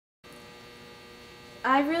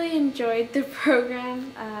I really enjoyed the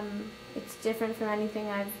program. It's different from anything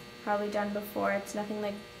I've probably done before. It's nothing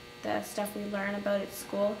like the stuff we learn about at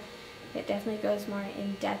school. It definitely goes more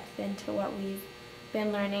in depth into what we've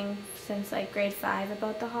been learning since like grade 5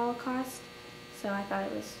 about the Holocaust. So I thought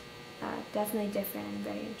it was definitely different and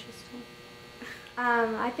very interesting.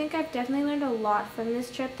 I think I've definitely learned a lot from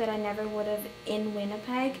this trip that I never would have in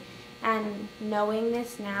Winnipeg, and knowing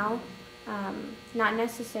this now, not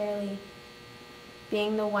necessarily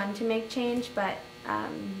being the one to make change, but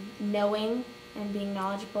knowing and being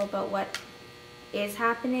knowledgeable about what is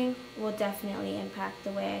happening will definitely impact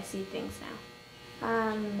the way I see things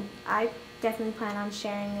now. I definitely plan on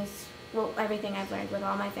sharing this, well, everything I've learned with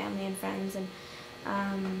all my family and friends, and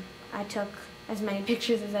I took as many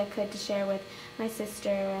pictures as I could to share with my sister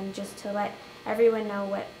and just to let everyone know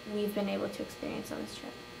what we've been able to experience on this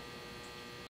trip.